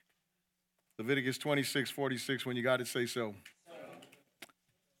Leviticus 26:46, when you got it, say so.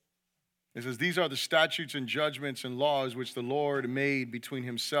 It says, these are the statutes and judgments and laws which the Lord made between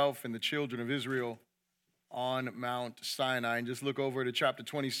himself and the children of Israel on Mount Sinai. And just look over to chapter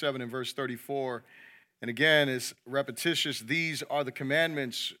 27 and verse 34. And again, it's repetitious. These are the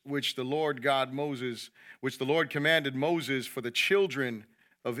commandments which the Lord commanded Moses for the children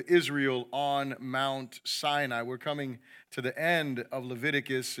of Israel on Mount Sinai. We're coming to the end of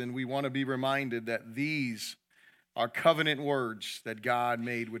Leviticus, and we want to be reminded that these are covenant words that God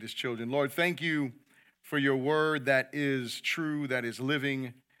made with his children. Lord, thank you for your word that is true, that is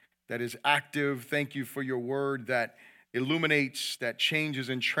living, that is active. Thank you for your word that illuminates, that changes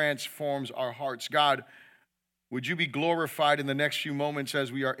and transforms our hearts. God, would you be glorified in the next few moments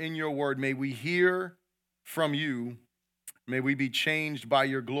as we are in your word? May we hear from you. May we be changed by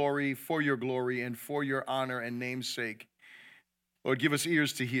your glory, and for your honor and name's sake. Lord, give us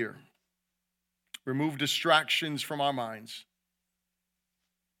ears to hear. Remove distractions from our minds.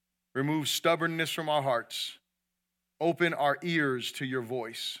 Remove stubbornness from our hearts. Open our ears to your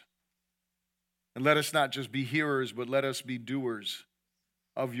voice. And let us not just be hearers, but let us be doers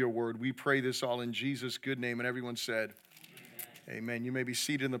of your word. We pray this all in Jesus' good name. And everyone said, amen. You may be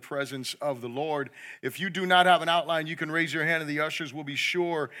seated in the presence of the Lord. If you do not have an outline, you can raise your hand and the ushers will be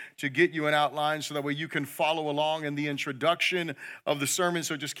sure to get you an outline so that way you can follow along in the introduction of the sermon.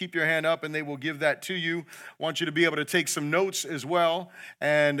 So just keep your hand up and they will give that to you. I want you to be able to take some notes as well,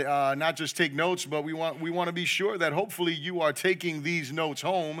 and not just take notes, but we want to be sure that hopefully you are taking these notes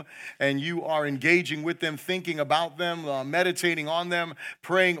home and you are engaging with them, thinking about them, meditating on them,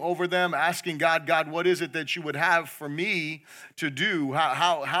 praying over them, asking God, what is it that you would have for me to do?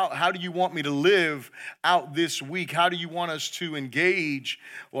 How do you want me to live out this week? How do you want us to engage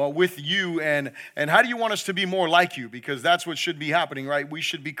with you, and how do you want us to be more like you? Because that's what should be happening, right? We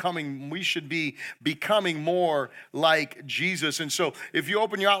should be becoming more like Jesus. And so if you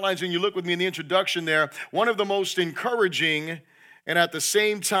open your outlines and you look with me in the introduction there, one of the most encouraging and at the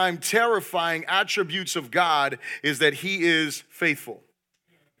same time terrifying attributes of God is that he is faithful.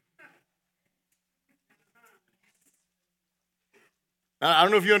 I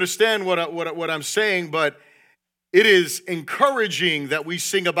don't know if you understand what I'm saying, but it is encouraging that we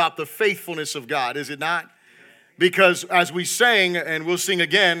sing about the faithfulness of God, is it not? Because as we sang, and we'll sing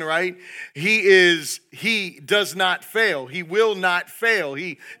again, right? He does not fail. He will not fail.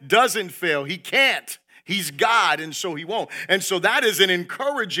 He doesn't fail. He can't. He's God, and so he won't. And so that is an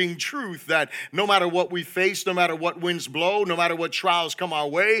encouraging truth that no matter what we face, no matter what winds blow, no matter what trials come our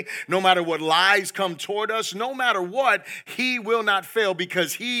way, no matter what lies come toward us, no matter what, he will not fail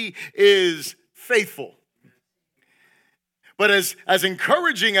because he is faithful. But as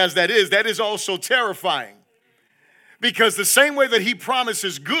encouraging as that is also terrifying. Because the same way that he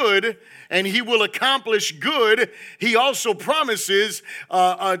promises good and he will accomplish good, he also promises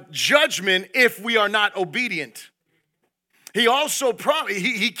a judgment if we are not obedient. He also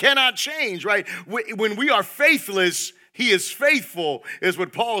he cannot change, right? When we are faithless, he is faithful, is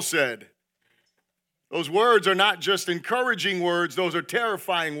what Paul said. Those words are not just encouraging words, those are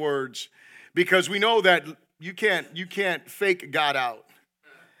terrifying words, because we know that you can't fake God out.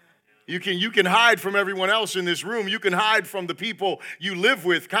 You can hide from everyone else in this room. You can hide from the people you live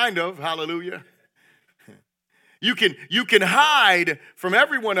with, kind of. Hallelujah. You can hide from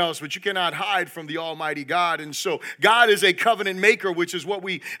everyone else, but you cannot hide from the Almighty God. And so God is a covenant maker, which is what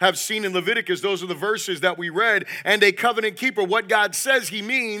we have seen in Leviticus. Those are the verses that we read. And a covenant keeper. What God says he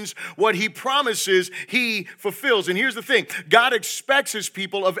means, what he promises, he fulfills. And here's the thing. God expects his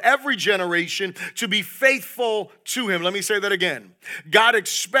people of every generation to be faithful to him. Let me say that again. God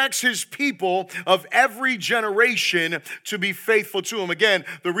expects his people of every generation to be faithful to him. Again,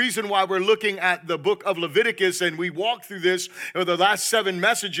 the reason why we're looking at the book of Leviticus and we walk through this, the last 7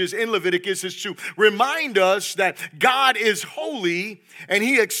 messages in Leviticus, is to remind us that God is holy and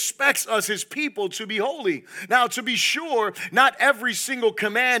he expects us, his people, to be holy. Now, to be sure, not every single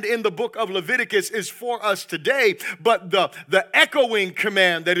command in the book of Leviticus is for us today, but the echoing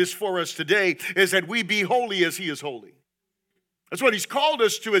command that is for us today is that we be holy as he is holy. That's what he's called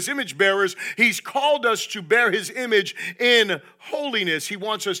us to as image bearers. He's called us to bear his image in holiness. He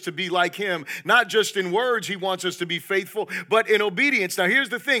wants us to be like him, not just in words. He wants us to be faithful, but in obedience. Now, here's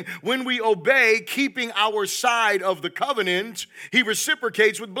the thing. When we obey, keeping our side of the covenant, he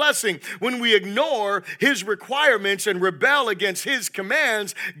reciprocates with blessing. When we ignore his requirements and rebel against his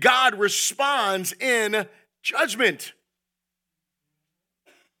commands, God responds in judgment.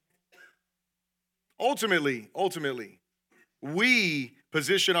 Ultimately, we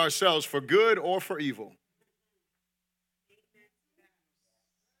position ourselves for good or for evil.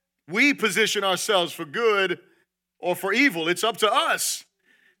 We position ourselves for good or for evil. It's up to us.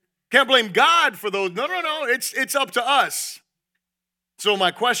 Can't blame God for those. No. It's up to us. So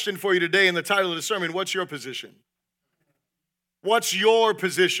my question for you today in the title of the sermon, what's your position? What's your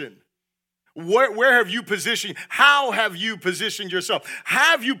position? Where have you positioned? How have you positioned yourself?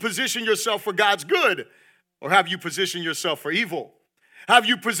 Have you positioned yourself for God's good, or have you positioned yourself for evil? Have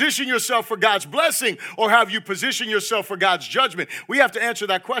you positioned yourself for God's blessing, or have you positioned yourself for God's judgment? We have to answer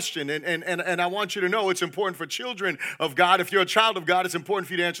that question, and I want you to know it's important for children of God. If you're a child of God, it's important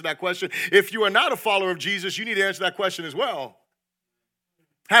for you to answer that question. If you are not a follower of Jesus, you need to answer that question as well.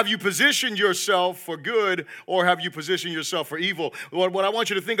 Have you positioned yourself for good, or have you positioned yourself for evil? What I want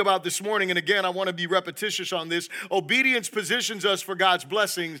you to think about this morning, and again, I want to be repetitious on this, obedience positions us for God's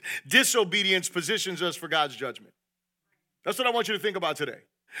blessings. Disobedience positions us for God's judgment. That's what I want you to think about today.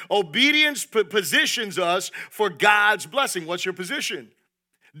 Obedience positions us for God's blessing. What's your position?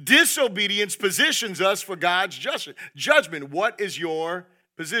 Disobedience positions us for God's judgment. What is your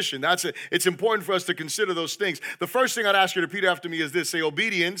position? It's important for us to consider those things. The first thing I'd ask you to repeat after me is this. Say,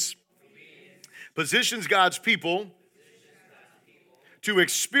 obedience positions God's people to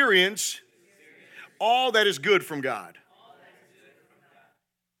experience all that is good from God.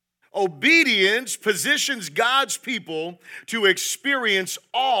 Obedience positions God's people to experience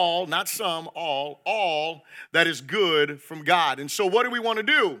all, not some, all that is good from God. And so what do we want to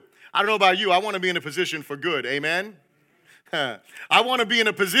do? I don't know about you. I want to be in a position for good. Amen? I want to be in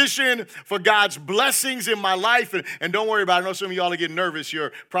a position for God's blessings in my life. And don't worry about it. I know some of y'all are getting nervous.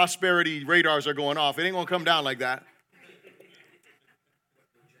 Your prosperity radars are going off. It ain't going to come down like that.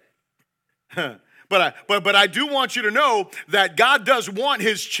 But I do want you to know that God does want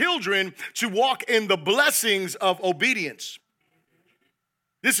his children to walk in the blessings of obedience.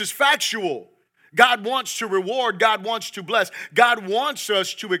 This is factual. God wants to reward. God wants to bless. God wants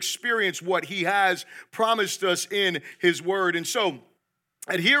us to experience what he has promised us in his word. And so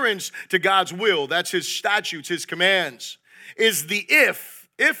adherence to God's will, that's his statutes, his commands, is the if.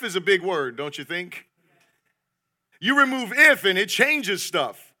 If is a big word, don't you think? You remove if and it changes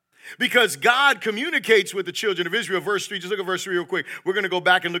stuff. Because God communicates with the children of Israel. Verse 3, just look at verse 3 real quick. We're going to go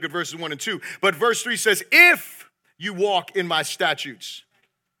back and look at verses 1 and 2. But verse 3 says, if you walk in my statutes.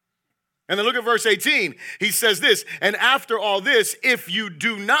 And then look at verse 18. He says this, and after all this, if you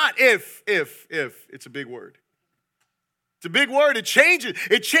do not, if, it's a big word. It's a big word. It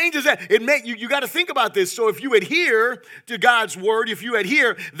changes that. You got to think about this. So if you adhere to God's word, if you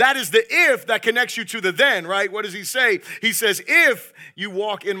adhere, that is the if that connects you to the then, right? What does he say? He says, if you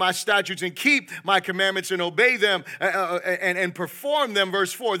walk in my statutes and keep my commandments and obey them and perform them,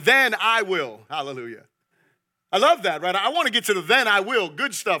 verse 4, then I will. Hallelujah. I love that, right? I want to get to the then I will.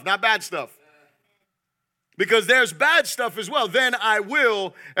 Good stuff, not bad stuff. Because there's bad stuff as well. Then I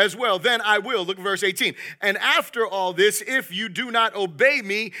will as well. Then I will. Look at verse 18. And after all this, if you do not obey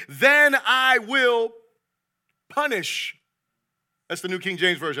me, then I will punish. That's the New King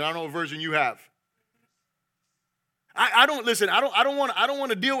James Version. I don't know what version you have. I don't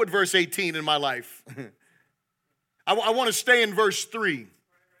want to deal with verse 18 in my life. I want to stay in verse 3.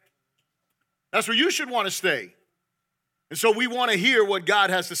 That's where you should want to stay. And so we want to hear what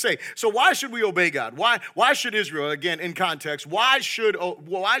God has to say. So why should we obey God? Why should Israel, again, in context, why should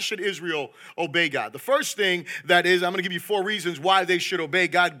Israel obey God? The first thing that is, I'm going to give you 4 reasons why they should obey.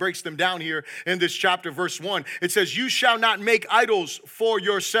 God breaks them down here in this chapter, verse 1. It says, you shall not make idols for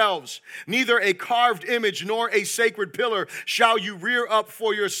yourselves, neither a carved image nor a sacred pillar shall you rear up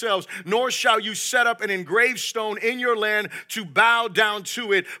for yourselves, nor shall you set up an engraved stone in your land to bow down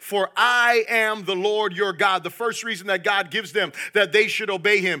to it, for I am the Lord your God. The first reason that God gives them that they should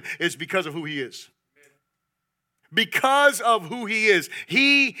obey him is because of who he is. Because of who he is.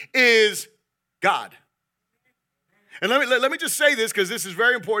 He is God. And let me just say this because this is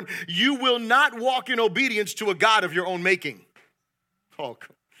very important. You will not walk in obedience to a God of your own making. Oh,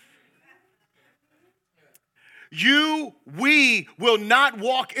 we will not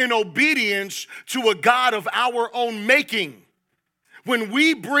walk in obedience to a God of our own making. When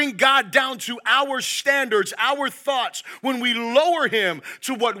we bring God down to our standards, our thoughts, when we lower him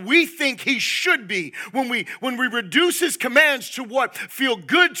to what we think he should be, when we reduce his commands to what feel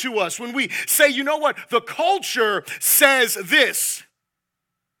good to us, when we say, you know what, the culture says this.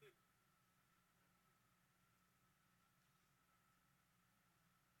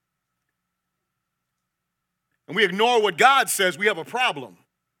 And we ignore what God says, we have a problem.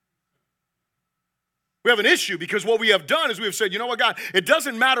 We have an issue because what we have done is we have said, you know what, God, it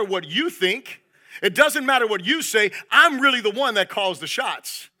doesn't matter what you think. It doesn't matter what you say. I'm really the one that calls the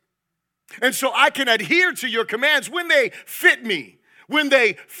shots. And so I can adhere to your commands when they fit me, when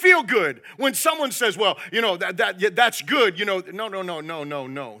they feel good. When someone says, well, that's good, no.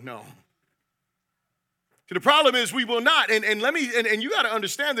 The problem is we will not. And you got to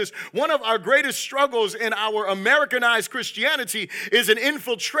understand this. One of our greatest struggles in our Americanized Christianity is an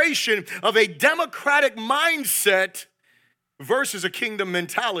infiltration of a democratic mindset versus a kingdom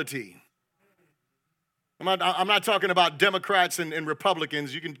mentality. I'm not talking about Democrats and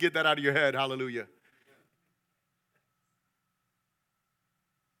Republicans. You can get that out of your head. Hallelujah.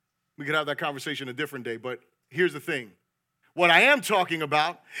 We could have that conversation a different day, but here's the thing. What I am talking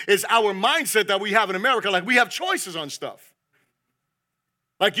about is our mindset that we have in America. Like, we have choices on stuff.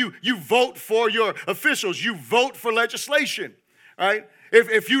 Like, you vote for your officials. You vote for legislation, right?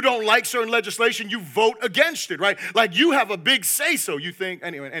 If you don't like certain legislation, you vote against it, right? Like, you have a big say-so. You think,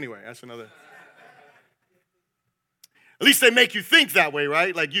 anyway, that's another. At least they make you think that way,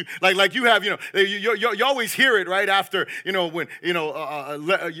 right? Like you have, you always hear it right after, when,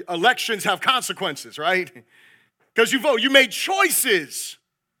 elections have consequences, right? Because you vote, you made choices.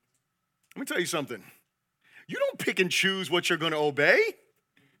 Let me tell you something. You don't pick and choose what you're going to obey.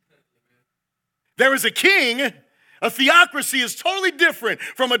 There is a king. A theocracy is totally different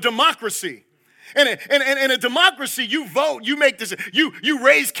from a democracy. In a democracy, you vote, you make this, you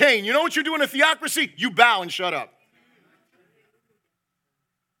raise Cain. You know what you do in a theocracy? You bow and shut up.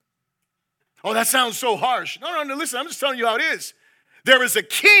 Oh, that sounds so harsh. No, listen, I'm just telling you how it is. There is a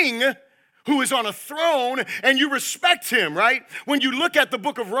king who is on a throne, and you respect him, right? When you look at the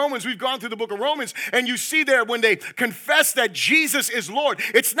book of Romans, we've gone through the book of Romans, and you see there when they confess that Jesus is Lord,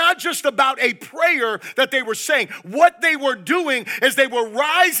 it's not just about a prayer that they were saying. What they were doing is they were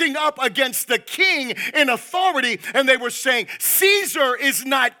rising up against the king in authority, and they were saying, Caesar is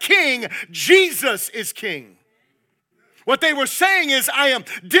not king, Jesus is king. What they were saying is, I am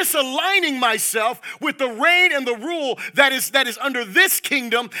disaligning myself with the reign and the rule that is under this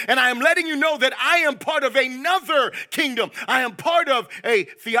kingdom, and I am letting you know that I am part of another kingdom. I am part of a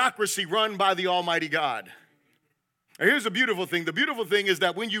theocracy run by the Almighty God. And here's the beautiful thing. The beautiful thing is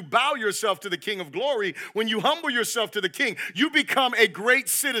that when you bow yourself to the King of Glory, when you humble yourself to the King, you become a great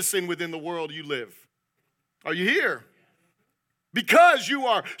citizen within the world you live. Are you here? Because you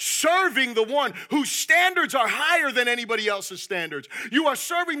are serving the one whose standards are higher than anybody else's standards. You are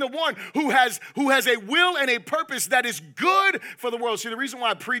serving the one who has a will and a purpose that is good for the world. See, the reason why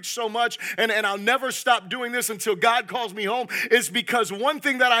I preach so much, and I'll never stop doing this until God calls me home, is because one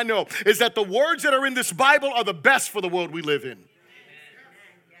thing that I know is that the words that are in this Bible are the best for the world we live in.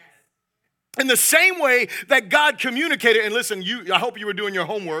 In the same way that God communicated, and listen, I hope you were doing your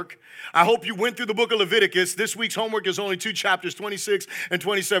homework. I hope you went through the book of Leviticus. This week's homework is only 2 chapters, 26 and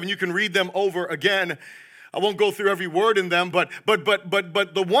 27. You can read them over again. I won't go through every word in them, but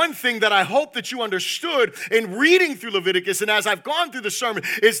the one thing that I hope that you understood in reading through Leviticus, and as I've gone through the sermon,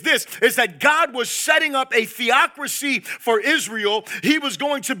 is that God was setting up a theocracy for Israel. He was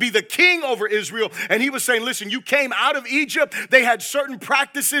going to be the king over Israel, and he was saying, listen, you came out of Egypt. They had certain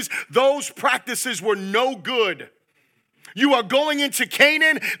practices. Those practices were no good. You are going into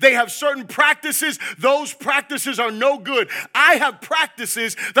Canaan. They have certain practices. Those practices are no good. I have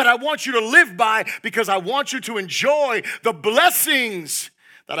practices that I want you to live by because I want you to enjoy the blessings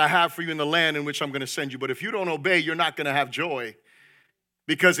that I have for you in the land in which I'm going to send you. But if you don't obey, you're not going to have joy.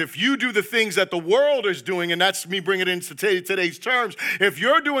 Because if you do the things that the world is doing, and that's me bringing it into today's terms, if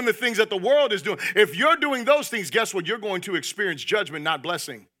you're doing the things that the world is doing, if you're doing those things, guess what? You're going to experience judgment, not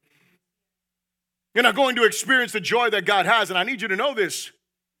blessing. You're not going to experience the joy that God has. And I need you to know this.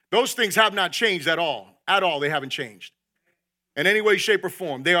 Those things have not changed at all. At all, they haven't changed. In any way, shape, or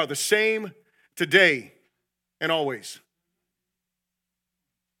form. They are the same today and always.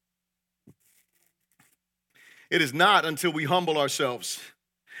 It is not until we humble ourselves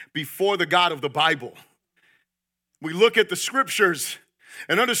before the God of the Bible, we look at the scriptures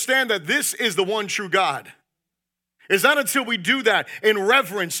and understand that this is the one true God. It's not until we do that in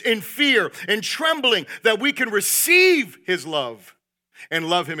reverence, in fear, in trembling, that we can receive his love and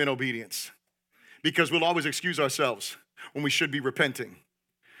love him in obedience. Because we'll always excuse ourselves when we should be repenting.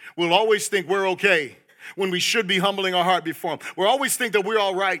 We'll always think we're okay when we should be humbling our heart before him. We'll always think that we're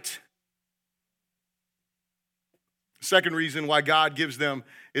all right. Second reason why God gives them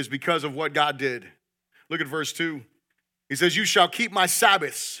is because of what God did. Look at verse 2. He says, you shall keep my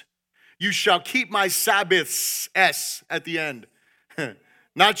Sabbaths. You shall keep my Sabbaths, S at the end.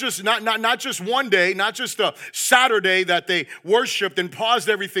 Not just one day, not just a Saturday that they worshiped and paused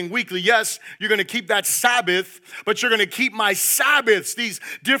everything weekly. Yes, you're going to keep that Sabbath, but you're going to keep my Sabbaths, these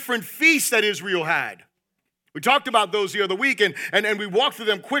different feasts that Israel had. We talked about those the other week, and we walked through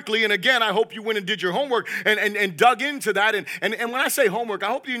them quickly. And again, I hope you went and did your homework and dug into that. And when I say homework, I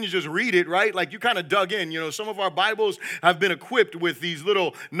hope you didn't just read it, right? Like you kind of dug in. You know, some of our Bibles have been equipped with these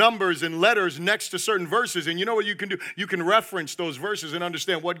little numbers and letters next to certain verses. And you know what you can do? You can reference those verses and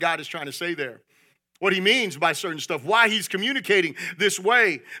understand what God is trying to say there, what he means by certain stuff, why he's communicating this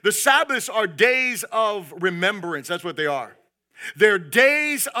way. The Sabbaths are days of remembrance. That's what they are. They're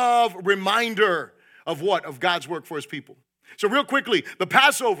days of reminder. Of what? Of God's work for his people. So real quickly, the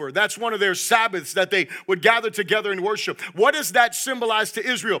Passover, that's one of their Sabbaths that they would gather together and worship. What does that symbolize to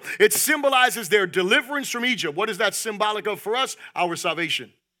Israel? It symbolizes their deliverance from Egypt. What is that symbolic of for us? Our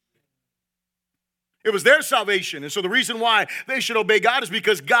salvation. It was their salvation. And so the reason why they should obey God is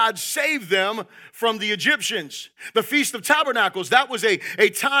because God saved them from the Egyptians. The Feast of Tabernacles, that was a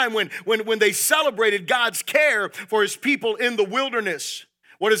time when they celebrated God's care for his people in the wilderness.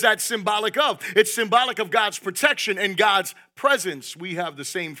 What is that symbolic of? It's symbolic of God's protection and God's presence. We have the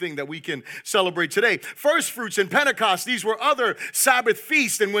same thing that we can celebrate today. First fruits and Pentecost, these were other Sabbath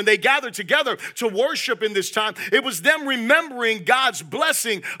feasts. And when they gathered together to worship in this time, it was them remembering God's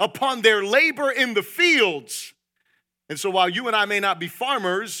blessing upon their labor in the fields. And so while you and I may not be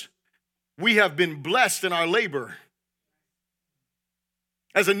farmers, we have been blessed in our labor.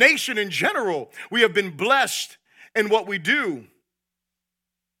 As a nation in general, we have been blessed in what we do.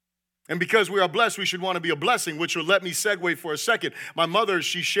 And because we are blessed, we should want to be a blessing, which will let me segue for a second. My mother,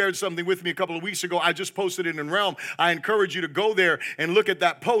 she shared something with me a couple of weeks ago. I just posted it in Realm. I encourage you to go there and look at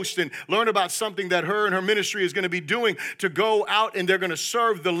that post and learn about something that her and her ministry is going to be doing to go out and they're going to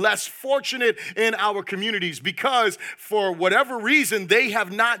serve the less fortunate in our communities because for whatever reason, they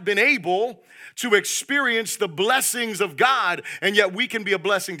have not been able to experience the blessings of God, and yet we can be a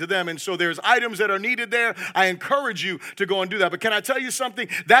blessing to them. And so there's items that are needed there. I encourage you to go and do that. But can I tell you something?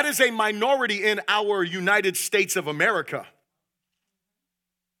 That is a minority in our United States of America.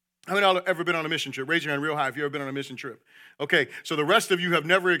 How many of you have ever been on a mission trip? Raise your hand real high if you've ever been on a mission trip. Okay, so the rest of you have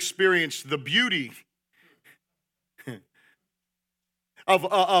never experienced the beauty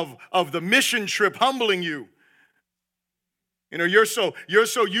of the mission trip humbling you. You know, you're so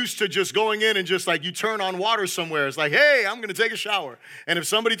used to just going in and just like you turn on water somewhere. It's like, hey, I'm going to take a shower. And if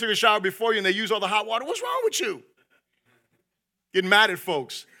somebody took a shower before you and they use all the hot water, what's wrong with you? Getting mad at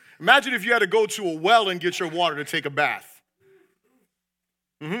folks. Imagine if you had to go to a well and get your water to take a bath.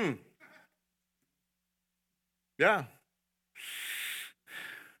 Yeah.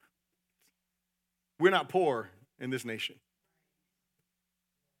 We're not poor in this nation.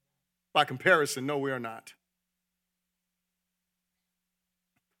 By comparison, no, we are not.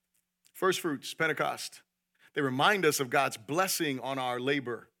 First fruits, Pentecost. They remind us of God's blessing on our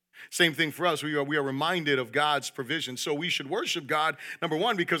labor. Same thing for us. We are reminded of God's provision. So we should worship God, number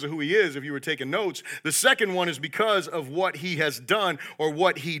one, because of who he is, if you were taking notes. The second one is because of what he has done or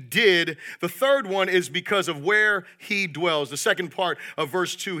what he did. The third one is because of where he dwells. The second part of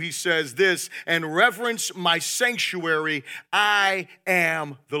verse 2, he says this, and reverence my sanctuary, I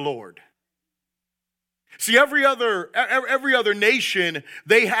am the Lord. See, every other nation,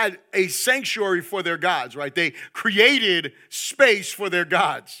 they had a sanctuary for their gods, right? They created space for their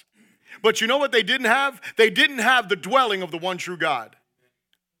gods. But you know what they didn't have? They didn't have the dwelling of the one true God.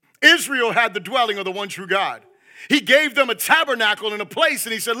 Israel had the dwelling of the one true God. He gave them a tabernacle and a place,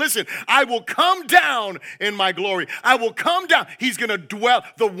 and he said, listen, I will come down in my glory. I will come down. He's going to dwell.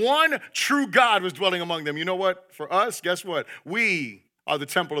 The one true God was dwelling among them. You know what? For us, guess what? We are the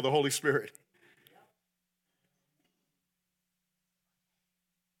temple of the Holy Spirit.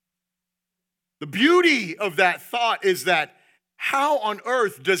 The beauty of that thought is that how on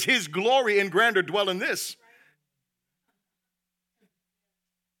earth does his glory and grandeur dwell in this?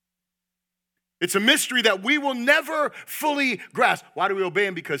 It's a mystery that we will never fully grasp. Why do we obey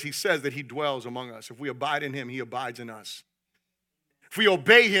him? Because he says that he dwells among us. If we abide in him, he abides in us. If we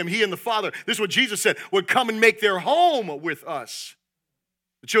obey him, he and the Father, this is what Jesus said, would come and make their home with us.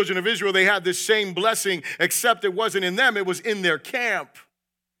 The children of Israel, they had this same blessing, except it wasn't in them, it was in their camp.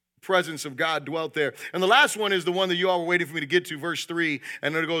 Presence of God dwelt there. And the last one is the one that you all were waiting for me to get to, verse 3,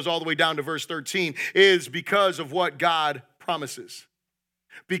 and it goes all the way down to verse 13, is because of what God promises.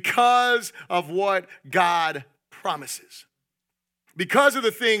 Because of what God promises. Because of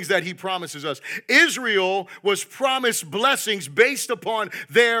the things that he promises us. Israel was promised blessings based upon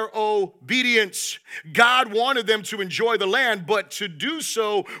their obedience. God wanted them to enjoy the land, but to do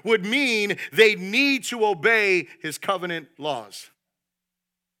so would mean they need to obey his covenant laws.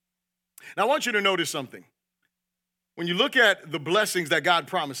 Now, I want you to notice something. When you look at the blessings that God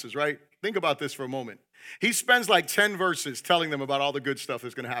promises, right? Think about this for a moment. He spends like 10 verses telling them about all the good stuff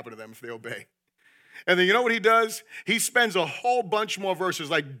that's going to happen to them if they obey. And then you know what he does? He spends a whole bunch more verses,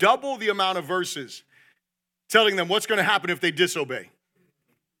 like double the amount of verses, telling them what's going to happen if they disobey.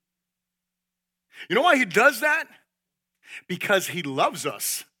 You know why he does that? Because he loves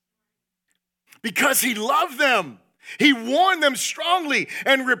us. Because he loved them. He warned them strongly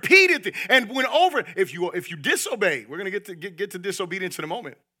and repeated and went over. If you disobey, we're going to get to disobedience in a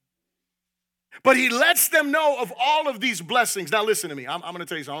moment. But he lets them know of all of these blessings. Now listen to me. I'm going to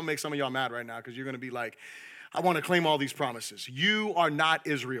tell you something. I'm going to make some of y'all mad right now because you're going to be like, I want to claim all these promises. You are not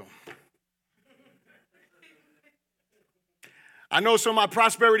Israel. I know some of my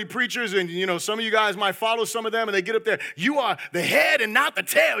prosperity preachers, and some of you guys might follow some of them, and they get up there. You are the head and not the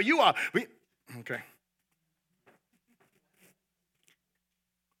tail. You are. Okay.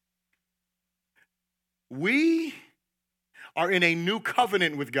 We are in a new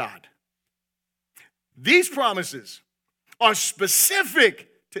covenant with God. These promises are specific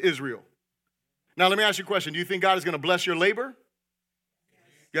to Israel. Now, let me ask you a question. Do you think God is going to bless your labor?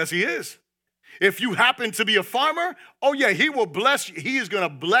 Yes, he is. If you happen to be a farmer, oh yeah, he will bless you. He is going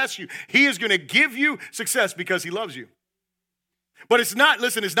to bless you. He is going to give you success because he loves you. But it's not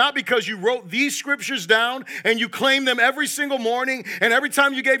because you wrote these scriptures down and you claim them every single morning, and every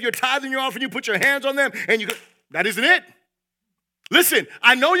time you gave your tithe and your offering, you put your hands on them, and that isn't it. Listen,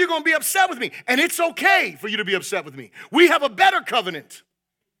 I know you're going to be upset with me, and it's okay for you to be upset with me. We have a better covenant.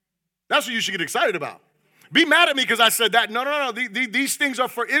 That's what you should get excited about. Be mad at me because I said that. No. These things are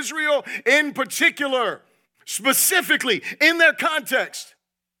for Israel in particular, specifically, in their context.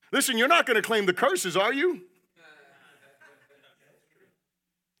 Listen, you're not going to claim the curses, are you?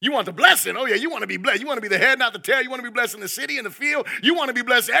 You want the blessing. Oh, yeah, you want to be blessed. You want to be the head, not the tail. You want to be blessed in the city, in the field. You want to be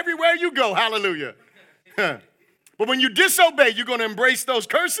blessed everywhere you go. Hallelujah. But when you disobey, you're going to embrace those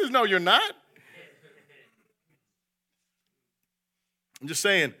curses? No, you're not. I'm just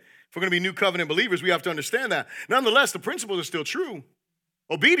saying, if we're going to be new covenant believers, we have to understand that. Nonetheless, the principles are still true.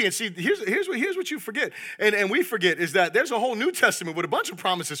 Obedience, see, here's what you forget, and we forget, is that there's a whole New Testament with a bunch of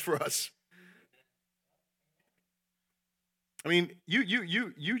promises for us. I mean,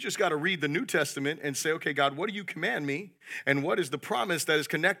 you just got to read the New Testament and say, okay, God, what do you command me? And what is the promise that is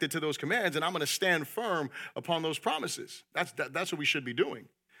connected to those commands? And I'm going to stand firm upon those promises. That's what we should be doing.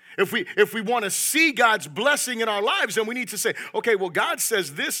 If we want to see God's blessing in our lives, then we need to say, okay, well, God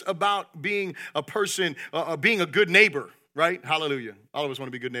says this about being a person, being a good neighbor, right? Hallelujah. All of us want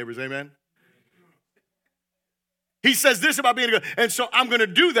to be good neighbors, amen? He says this about being a good, and so I'm going to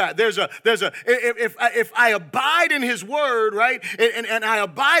do that. If I abide in his word, right, and I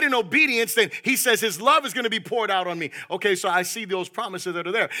abide in obedience, then he says his love is going to be poured out on me. Okay, so I see those promises that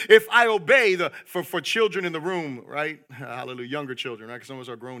are there. If I obey for children in the room, right, hallelujah, younger children, right, because some of us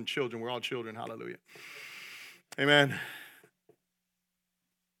are grown children. We're all children, hallelujah. Amen.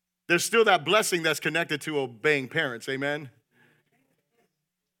 There's still that blessing that's connected to obeying parents, amen.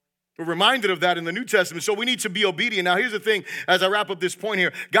 We're reminded of that in the New Testament, so we need to be obedient. Now, here's the thing, as I wrap up this point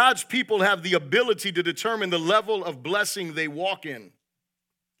here. God's people have the ability to determine the level of blessing they walk in.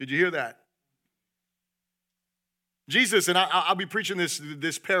 Did you hear that? Jesus, and I'll be preaching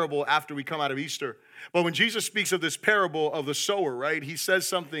this parable after we come out of Easter, but when Jesus speaks of this parable of the sower, right, he says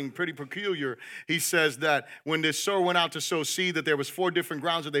something pretty peculiar. He says that when this sower went out to sow seed, that there was 4 different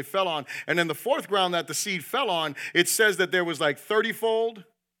grounds that they fell on, and then the 4th ground that the seed fell on, it says that there was like 30-fold,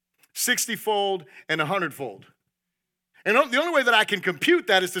 60-fold, and 100-fold. And the only way that I can compute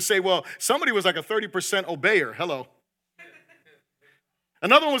that is to say, well, somebody was like a 30% obeyer. Hello.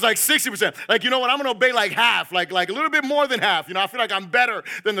 Another one was like 60%. Like, you know what, I'm going to obey like half, like a little bit more than half. I feel like I'm better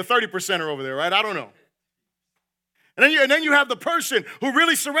than the 30%er over there, right? I don't know. And then you have the person who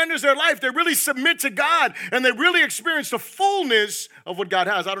really surrenders their life. They really submit to God, and they really experience the fullness of what God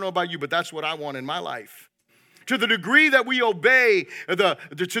has. I don't know about you, but that's what I want in my life. To the degree that we obey, is to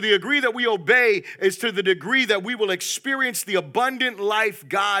the degree that we will experience the abundant life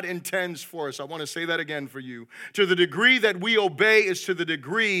God intends for us. I want to say that again for you. To the degree that we obey is to the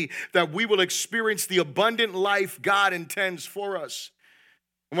degree that we will experience the abundant life God intends for us.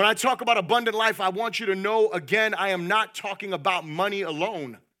 And when I talk about abundant life, I want you to know, again, I am not talking about money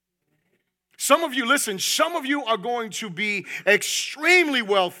alone. Some of you, listen, some of you are going to be extremely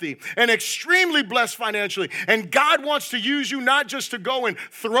wealthy and extremely blessed financially. And God wants to use you not just to go and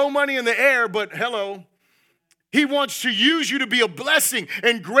throw money in the air, but hello, he wants to use you to be a blessing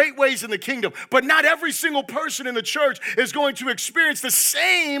in great ways in the kingdom. But not every single person in the church is going to experience the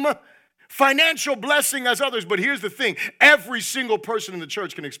same financial blessing as others. But here's the thing, every single person in the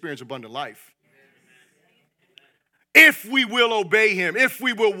church can experience abundant life. If we will obey him, if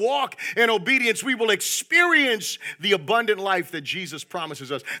we will walk in obedience, we will experience the abundant life that Jesus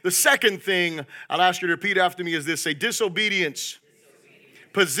promises us. The second thing I'll ask you to repeat after me is this: say, disobedience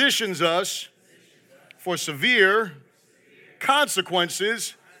positions us for severe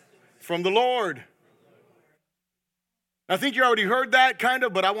consequences from the Lord. I think you already heard that kind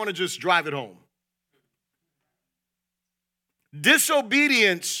of, but I want to just drive it home.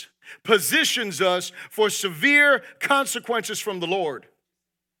 Disobedience positions us for severe consequences from the Lord.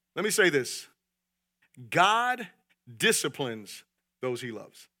 Let me say this: God disciplines those he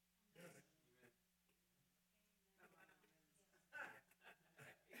loves.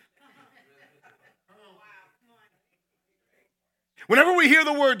 Whenever we hear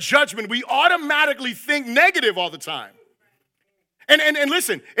the word judgment, we automatically think negative all the time. And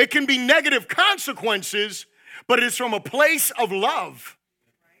listen, it can be negative consequences, but it is from a place of love.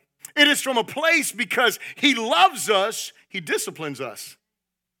 It is from a place because he loves us, he disciplines us.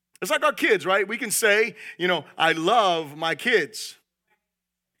 It's like our kids, right? We can say, I love my kids.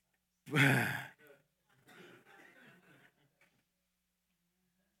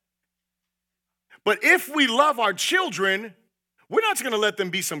 But if we love our children, we're not going to let them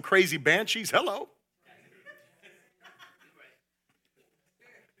be some crazy banshees. Hello.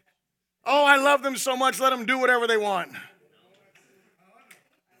 Oh, I love them so much, let them do whatever they want.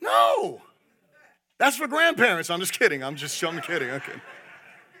 No. That's for grandparents. I'm just kidding. I'm kidding. Okay.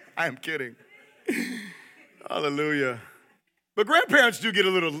 I am kidding. Hallelujah. But grandparents do get a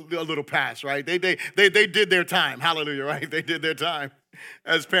little pass, right? They did their time. Hallelujah, right? They did their time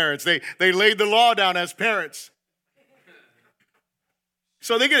as parents. They laid the law down as parents.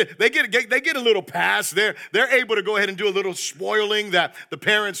 So they get a little pass. They're able to go ahead and do a little spoiling that the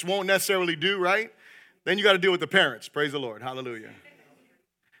parents won't necessarily do, right? Then you got to deal with the parents. Praise the Lord. Hallelujah.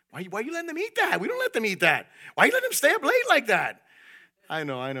 Why are you letting them eat that? We don't let them eat that. Why are you letting them stay up late like that? I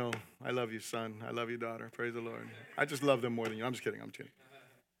know. I love you, son. I love you, daughter. Praise the Lord. I just love them more than you. I'm just kidding.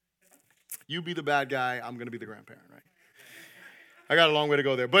 You be the bad guy. I'm going to be the grandparent, right? I got a long way to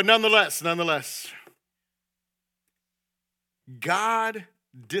go there. But nonetheless, God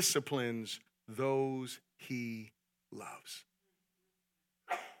disciplines those he loves.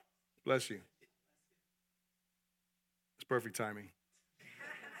 Bless you. It's perfect timing.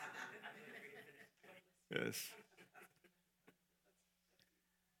 Yes.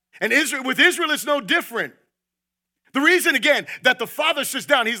 And with Israel, it's no different. The reason, again, that the father sits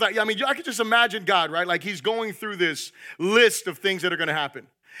down, he's like, I can just imagine God, right? Like he's going through this list of things that are going to happen.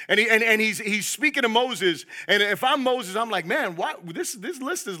 And he's speaking to Moses. And if I'm Moses, I'm like, man, why this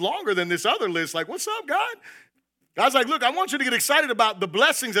list is longer than this other list. Like, what's up, God? God's like, look, I want you to get excited about the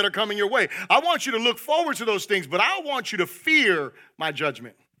blessings that are coming your way. I want you to look forward to those things, but I want you to fear my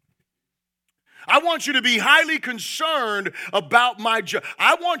judgment. I want you to be highly concerned about my judgment.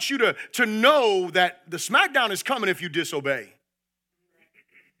 I want you to know that the smackdown is coming if you disobey.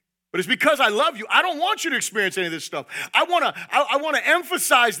 But it's because I love you. I don't want you to experience any of this stuff. I want to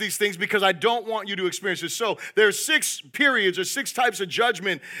emphasize these things because I don't want you to experience this. So there's 6 periods or 6 types of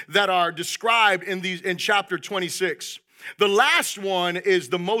judgment that are described in chapter 26. The last one is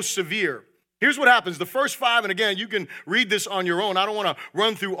the most severe. Here's what happens. The first 5, and again, you can read this on your own. I don't want to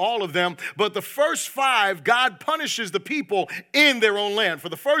run through all of them. But the first 5, God punishes the people in their own land. For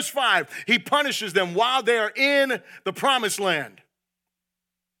the first 5, he punishes them while they are in the promised land.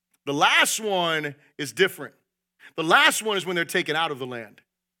 The last one is different. The last one is when they're taken out of the land.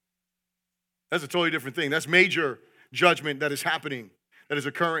 That's a totally different thing. That's major judgment that is happening, that is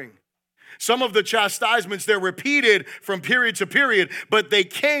occurring. Some of the chastisements, they're repeated from period to period, but they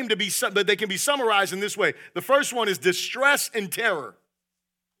can be summarized in this way. The first one is distress and terror.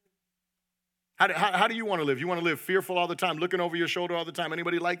 How do you want to live? You want to live fearful all the time, looking over your shoulder all the time?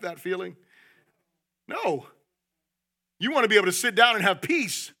 Anybody like that feeling? No. You want to be able to sit down and have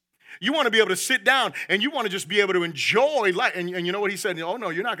peace. You want to be able to sit down and you want to just be able to enjoy life. And you know what he said? Oh, no,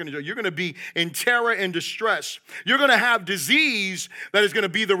 you're not going to enjoy. You're going to be in terror and distress. You're going to have disease that is going to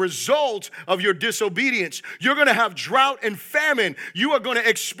be the result of your disobedience. You're going to have drought and famine. You are going to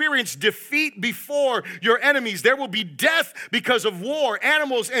experience defeat before your enemies. There will be death because of war,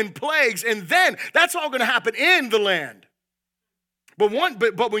 animals, and plagues. And then that's all going to happen in the land.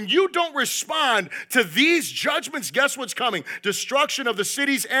 But when you don't respond to these judgments, guess what's coming? Destruction of the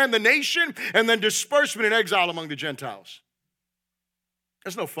cities and the nation, and then disbursement and exile among the Gentiles.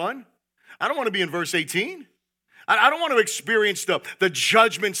 That's no fun. I don't want to be in verse 18. I don't want to experience the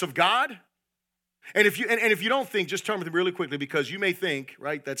judgments of God. And if you don't think, just turn with me really quickly, because you may think,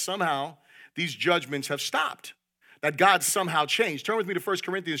 right, that somehow these judgments have stopped, that God somehow changed. Turn with me to 1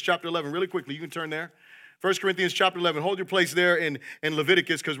 Corinthians chapter 11 really quickly. You can turn there. 1 Corinthians chapter 11. Hold your place there in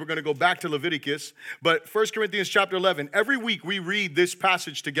Leviticus because we're going to go back to Leviticus. But 1 Corinthians chapter 11, every week we read this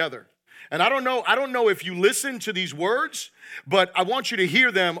passage together. And I don't know if you listen to these words, but I want you to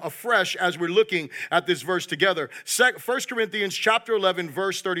hear them afresh as we're looking at this verse together. 1 Corinthians chapter 11,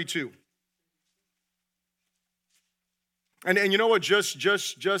 verse 32. And you know what?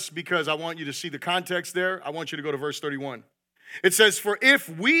 Just because I want you to see the context there, I want you to go to verse 31. It says, "For if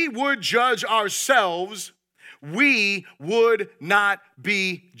we would judge ourselves, we would not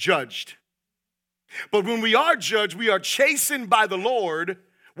be judged. But when we are judged, we are chastened by the Lord."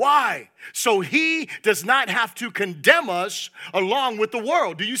 Why? So he does not have to condemn us along with the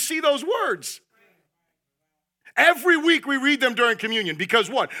world. Do you see those words? Every week we read them during communion because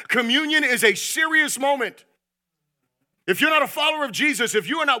what? Communion is a serious moment. If you're not a follower of Jesus, if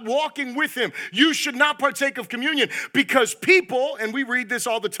you are not walking with him, you should not partake of communion because people, and we read this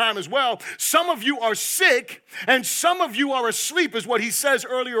all the time as well, some of you are sick and some of you are asleep is what he says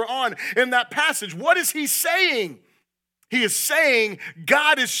earlier on in that passage. What is he saying? He is saying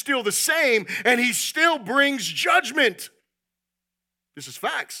God is still the same and he still brings judgment. This is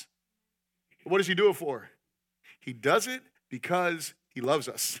facts. What does he do it for? He does it because he loves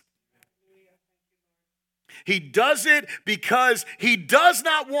us. He does it because he does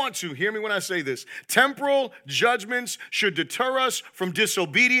not want to. Hear me when I say this. Temporal judgments should deter us from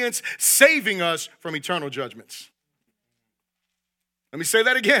disobedience, saving us from eternal judgments. Let me say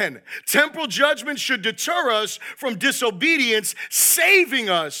that again. Temporal judgments should deter us from disobedience, saving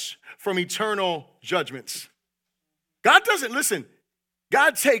us from eternal judgments. God doesn't, listen,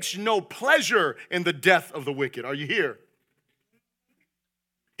 God takes no pleasure in the death of the wicked. Are you here?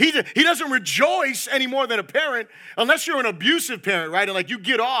 He doesn't rejoice any more than a parent, unless you're an abusive parent, right? And like you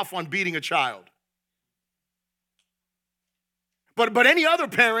get off on beating a child. But any other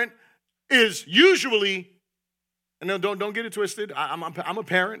parent is usually, and no, don't get it twisted. I'm a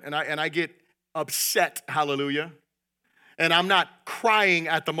parent, and I get upset. Hallelujah, and I'm not crying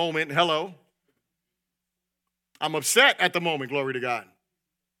at the moment. Hello, I'm upset at the moment. Glory to God.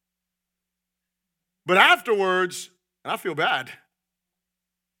 But afterwards, and I feel bad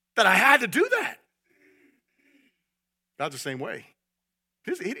that I had to do that. God's the same way.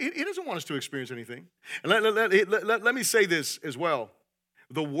 He doesn't want us to experience anything. And let me say this as well.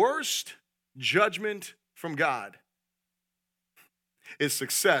 The worst judgment from God is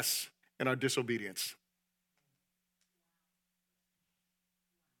success in our disobedience.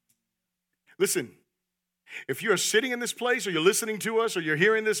 Listen, if you're sitting in this place or you're listening to us or you're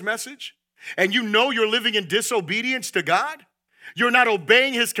hearing this message and you know you're living in disobedience to God, you're not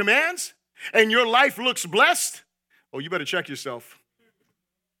obeying his commands, and your life looks blessed, oh, you better check yourself.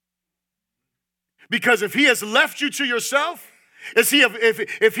 Because if he has left you to yourself,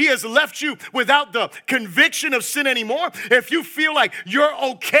 if he has left you without the conviction of sin anymore, if you feel like you're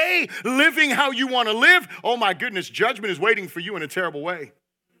okay living how you want to live, oh my goodness, judgment is waiting for you in a terrible way.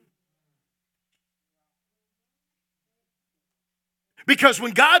 Because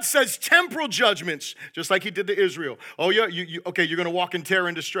when God says temporal judgments, just like he did to Israel, oh yeah, okay, you're going to walk in terror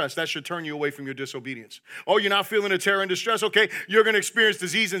and distress. That should turn you away from your disobedience. Oh, you're not feeling a terror and distress. Okay, you're going to experience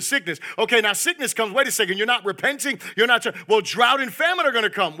disease and sickness. Okay, now sickness comes. Wait a second, you're not repenting. You're not. Well, drought and famine are going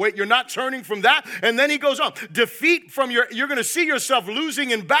to come. Wait, you're not turning from that. And then he goes on. Defeat from you're going to see yourself losing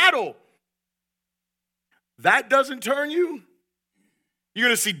in battle. That doesn't turn you. You're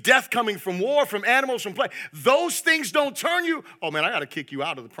going to see death coming from war, from animals, from plague. Those things don't turn you. Oh, man, I got to kick you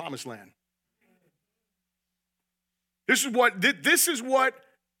out of the promised land. This is what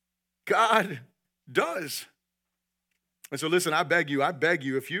God does. And so listen, I beg you,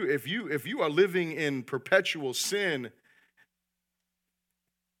 if you are living in perpetual sin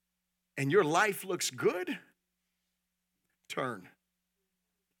and your life looks good, turn.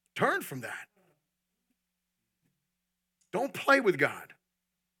 Turn from that. Don't play with God.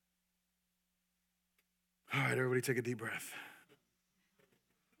 All right, everybody take a deep breath.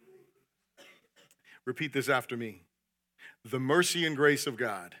 Repeat this after me. The mercy and grace of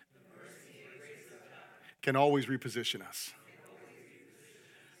God can always reposition us.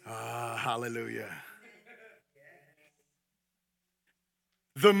 Hallelujah.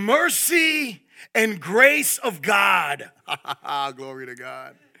 The mercy and grace of God. Glory to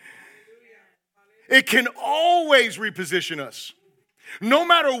God. It can always reposition us. No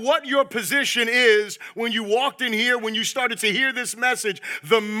matter what your position is when you walked in here, when you started to hear this message,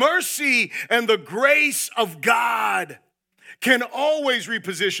 the mercy and the grace of God can always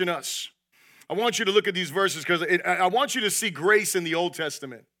reposition us. I want you to look at these verses because I want you to see grace in the Old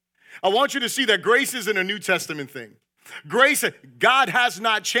Testament. I want you to see that grace isn't a New Testament thing. Grace, God has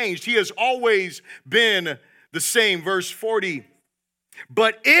not changed. He has always been the same. Verse 40.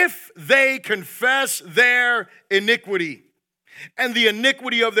 But if they confess their iniquity and the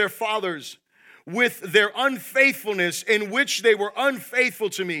iniquity of their fathers, with their unfaithfulness in which they were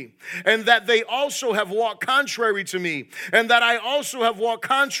unfaithful to me, and that they also have walked contrary to me, and that I also have walked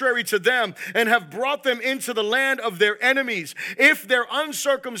contrary to them, and have brought them into the land of their enemies. If their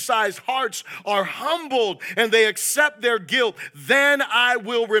uncircumcised hearts are humbled and they accept their guilt, then I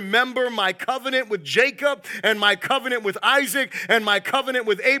will remember my covenant with Jacob and my covenant with Isaac and my covenant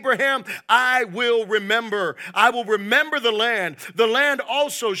with Abraham. I will remember. I will remember the land. The land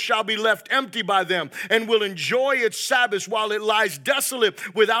also shall be left empty by them, and will enjoy its Sabbaths while it lies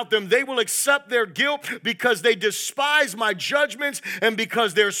desolate without them. They will accept their guilt because they despise my judgments and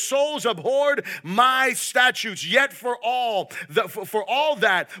because their souls abhorred my statutes. Yet for all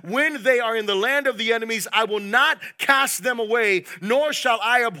that, when they are in the land of the enemies, I will not cast them away, nor shall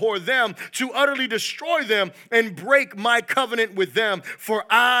I abhor them to utterly destroy them and break my covenant with them. For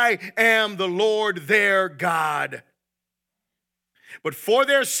I am the Lord their God. But for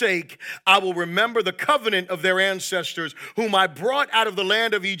their sake, I will remember the covenant of their ancestors, whom I brought out of the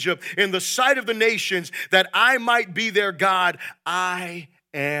land of Egypt in the sight of the nations, that I might be their God. I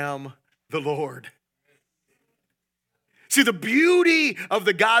am the Lord. See, the beauty of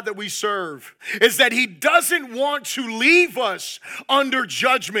the God that we serve is that he doesn't want to leave us under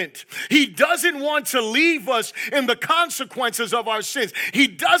judgment. He doesn't want to leave us in the consequences of our sins. He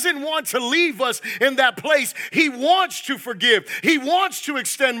doesn't want to leave us in that place. He wants to forgive. He wants to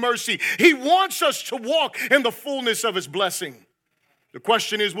extend mercy. He wants us to walk in the fullness of his blessing. The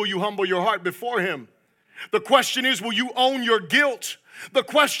question is, will you humble your heart before him? The question is, will you own your guilt? The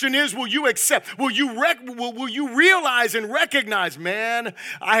question is, will you accept? Will you realize and recognize, man,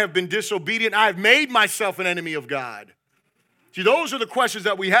 I have been disobedient. I have made myself an enemy of God. See, those are the questions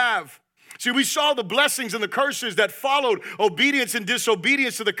that we have. See, we saw the blessings and the curses that followed obedience and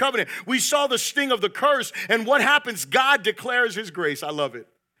disobedience to the covenant. We saw the sting of the curse, and what happens? God declares his grace. I love it.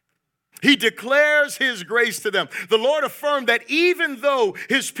 He declares his grace to them. The Lord affirmed that even though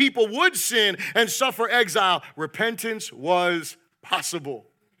his people would sin and suffer exile, repentance was possible.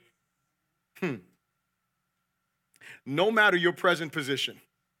 No matter your present position,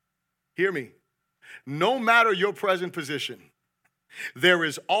 hear me, no matter your present position, there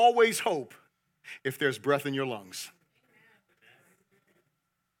is always hope if there's breath in your lungs.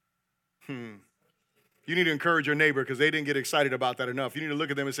 You need to encourage your neighbor because they didn't get excited about that enough. You need to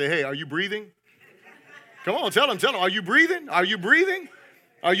look at them and say, hey, are you breathing? Come on, tell them, are you breathing? Are you breathing?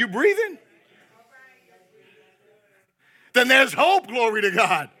 Are you breathing? Then there's hope, glory to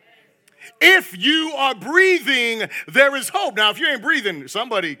God. If you are breathing, there is hope. Now, if you ain't breathing,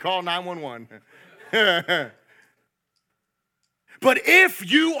 somebody call 911. But if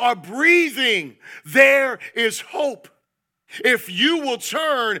you are breathing, there is hope. If you will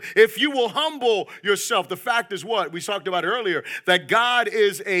turn, if you will humble yourself. The fact is what? We talked about earlier, that God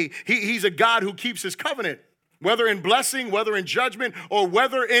is he's a God who keeps his covenant, whether in blessing, whether in judgment, or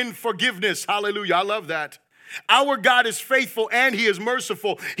whether in forgiveness. Hallelujah. I love that. Our God is faithful and he is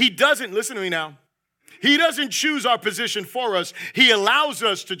merciful. He doesn't, listen to me now, he doesn't choose our position for us. He allows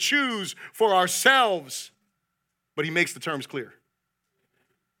us to choose for ourselves, but he makes the terms clear.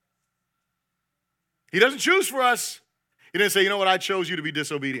 He doesn't choose for us. He didn't say, you know what, I chose you to be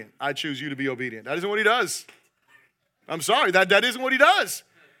disobedient. I choose you to be obedient. That isn't what he does. I'm sorry, that isn't what he does.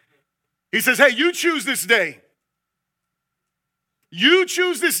 He says, hey, you choose this day. You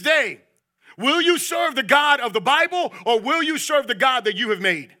choose this day. Will you serve the God of the Bible or will you serve the God that you have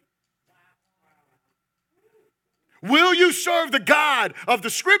made? Will you serve the God of the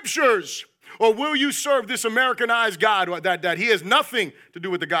scriptures or will you serve this Americanized God that he has nothing to do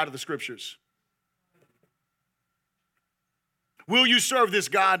with the God of the scriptures? Will you serve this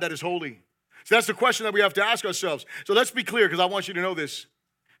God that is holy? So that's the question that we have to ask ourselves. So let's be clear because I want you to know this.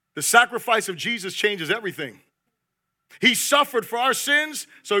 The sacrifice of Jesus changes everything. He suffered for our sins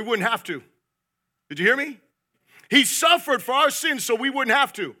so he wouldn't have to. Did you hear me? He suffered for our sins so we wouldn't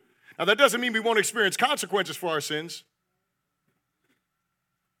have to. Now, that doesn't mean we won't experience consequences for our sins.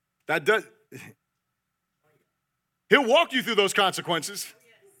 He'll walk you through those consequences.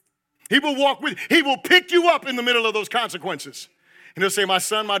 He will pick you up in the middle of those consequences. And he'll say, my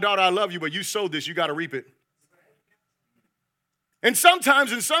son, my daughter, I love you, but you sowed this, you got to reap it. And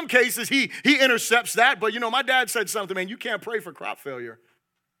sometimes, in some cases, he intercepts that. But, you know, my dad said something, man, you can't pray for crop failure.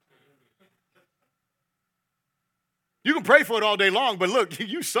 You can pray for it all day long, but look,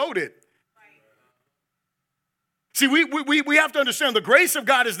 you sowed it. See, we have to understand the grace of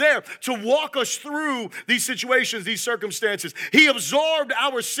God is there to walk us through these situations, these circumstances. He absorbed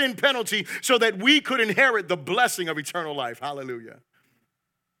our sin penalty so that we could inherit the blessing of eternal life. Hallelujah.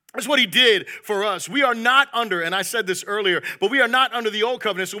 That's what he did for us. We are not under, and I said this earlier, but we are not under the old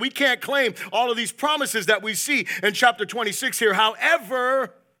covenant, so we can't claim all of these promises that we see in chapter 26 here.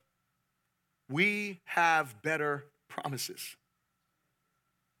 However, we have better promises.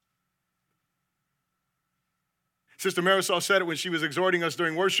 Sister Marisol said it when she was exhorting us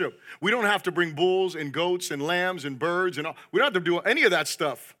during worship. We don't have to bring bulls and goats and lambs and birds and all. We don't have to do any of that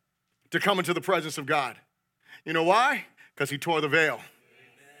stuff to come into the presence of God. You know why? Because he tore the veil.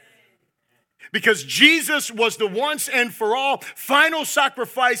 Because Jesus was the once and for all final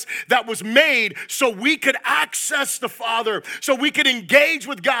sacrifice that was made so we could access the Father, so we could engage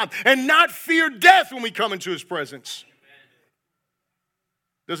with God and not fear death when we come into his presence.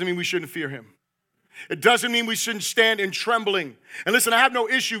 Doesn't mean we shouldn't fear him. It doesn't mean we shouldn't stand in trembling. And listen, I have no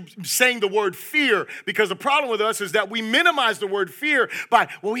issue saying the word fear, because the problem with us is that we minimize the word fear by,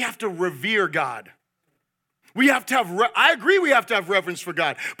 well, we have to revere God. We have to have, I agree we have to have reverence for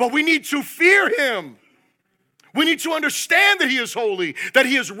God, but we need to fear him. We need to understand that he is holy, that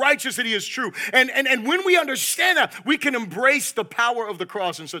he is righteous, that he is true. And when we understand that, we can embrace the power of the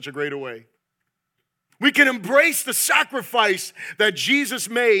cross in such a greater way. We can embrace the sacrifice that Jesus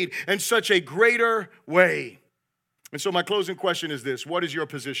made in such a greater way. And so my closing question is this: what is your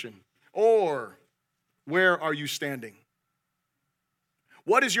position? Or where are you standing?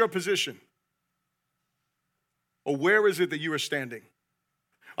 What is your position? Or where is it that you are standing?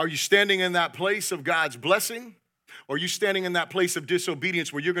 Are you standing in that place of God's blessing? Or are you standing in that place of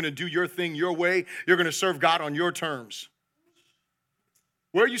disobedience where you're going to do your thing your way? You're going to serve God on your terms?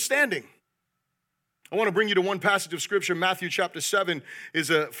 Where are you standing? I want to bring you to one passage of Scripture. Matthew chapter 7 is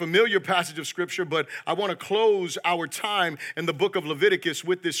a familiar passage of Scripture, but I want to close our time in the book of Leviticus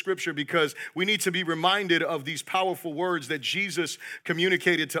with this Scripture because we need to be reminded of these powerful words that Jesus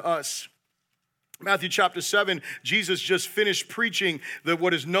communicated to us. Matthew chapter 7, Jesus just finished preaching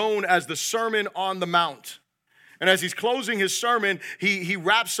what is known as the Sermon on the Mount. And as he's closing his sermon, he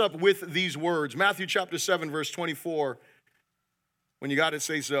wraps up with these words. Matthew chapter 7, verse 24. When you got it,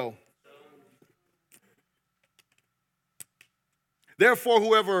 say so. Therefore,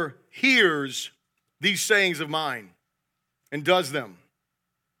 whoever hears these sayings of mine and does them,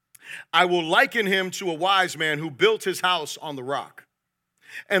 I will liken him to a wise man who built his house on the rock.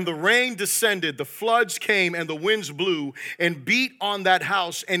 And the rain descended, the floods came, and the winds blew and beat on that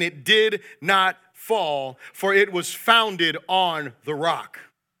house, and it did not fall, for it was founded on the rock.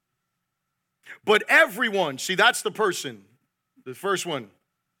 But everyone, see, that's the person, the first one.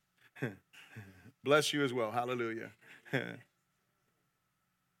 Bless you as well, hallelujah.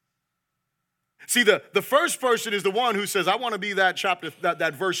 See, the first person is the one who says, I want to be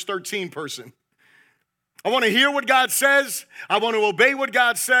that verse 13 person. I want to hear what God says. I want to obey what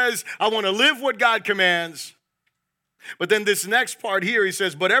God says. I want to live what God commands. But then this next part here, he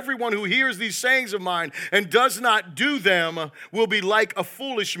says, but everyone who hears these sayings of mine and does not do them will be like a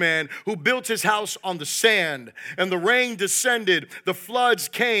foolish man who built his house on the sand. And the rain descended, the floods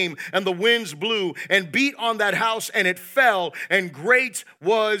came, and the winds blew and beat on that house, and it fell, and great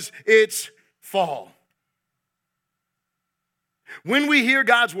was its fall. When we hear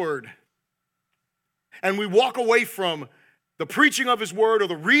God's word and we walk away from the preaching of his word or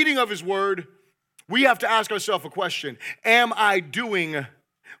the reading of his word, we have to ask ourselves a question. Am I doing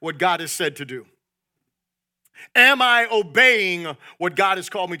what God has said to do? Am I obeying what God has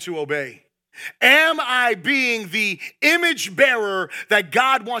called me to obey? Am I being the image bearer that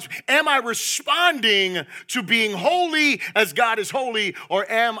God wants? Am I responding to being holy as God is holy, or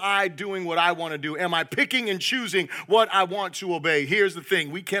am I doing what I want to do? Am I picking and choosing what I want to obey? Here's the thing.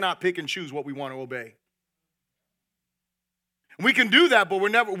 We cannot pick and choose what we want to obey. We can do that, but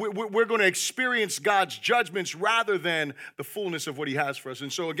we're going to experience God's judgments rather than the fullness of what he has for us.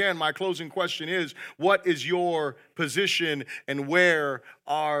 And so again, my closing question is, what is your position and where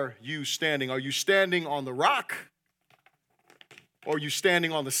are you standing? Are you standing on the rock or are you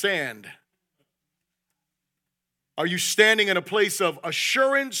standing on the sand? Are you standing in a place of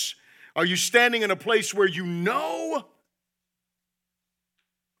assurance? Are you standing in a place where you know?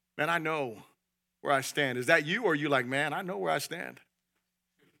 Man, I know where I stand. Is that you, or are you like, man, I know where I stand?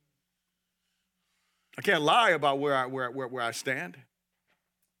 I can't lie about where I stand.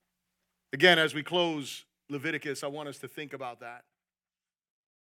 Again, as we close Leviticus, I want us to think about that.